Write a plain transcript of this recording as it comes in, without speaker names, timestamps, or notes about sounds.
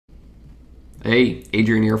Hey,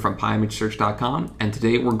 Adrian here from PyImageSearch.com, and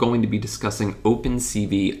today we're going to be discussing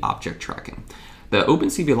OpenCV object tracking. The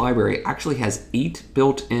OpenCV library actually has 8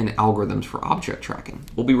 built-in algorithms for object tracking.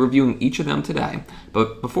 We'll be reviewing each of them today,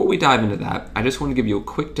 but before we dive into that, I just want to give you a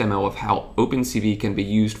quick demo of how OpenCV can be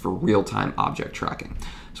used for real-time object tracking.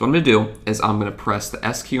 So what I'm going to do is I'm going to press the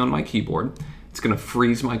S key on my keyboard. It's going to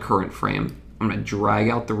freeze my current frame. I'm going to drag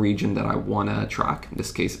out the region that I want to track. In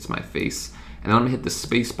this case, it's my face. And then I'm going to hit the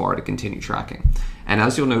space bar to continue tracking. And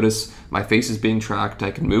as you'll notice, my face is being tracked.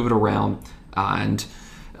 I can move it around, and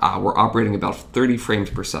we're operating about 30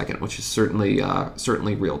 frames per second, which is certainly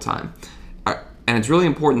real time. And it's really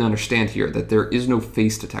important to understand here that there is no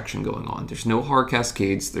face detection going on. There's no hard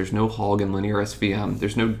cascades, there's no hog and linear SVM,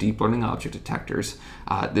 there's no deep learning object detectors.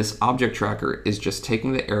 This object tracker is just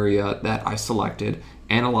taking the area that I selected,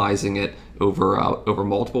 analyzing it over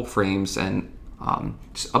multiple frames, and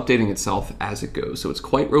just updating itself as it goes. So it's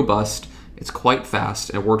quite robust, it's quite fast,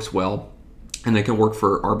 and it works well. And it can work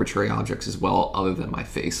for arbitrary objects as well, other than my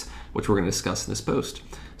face, which we're going to discuss in this post.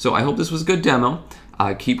 So I hope this was a good demo.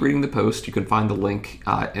 Keep reading the post. You can find the link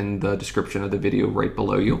in the description of the video right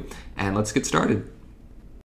below you. And let's get started.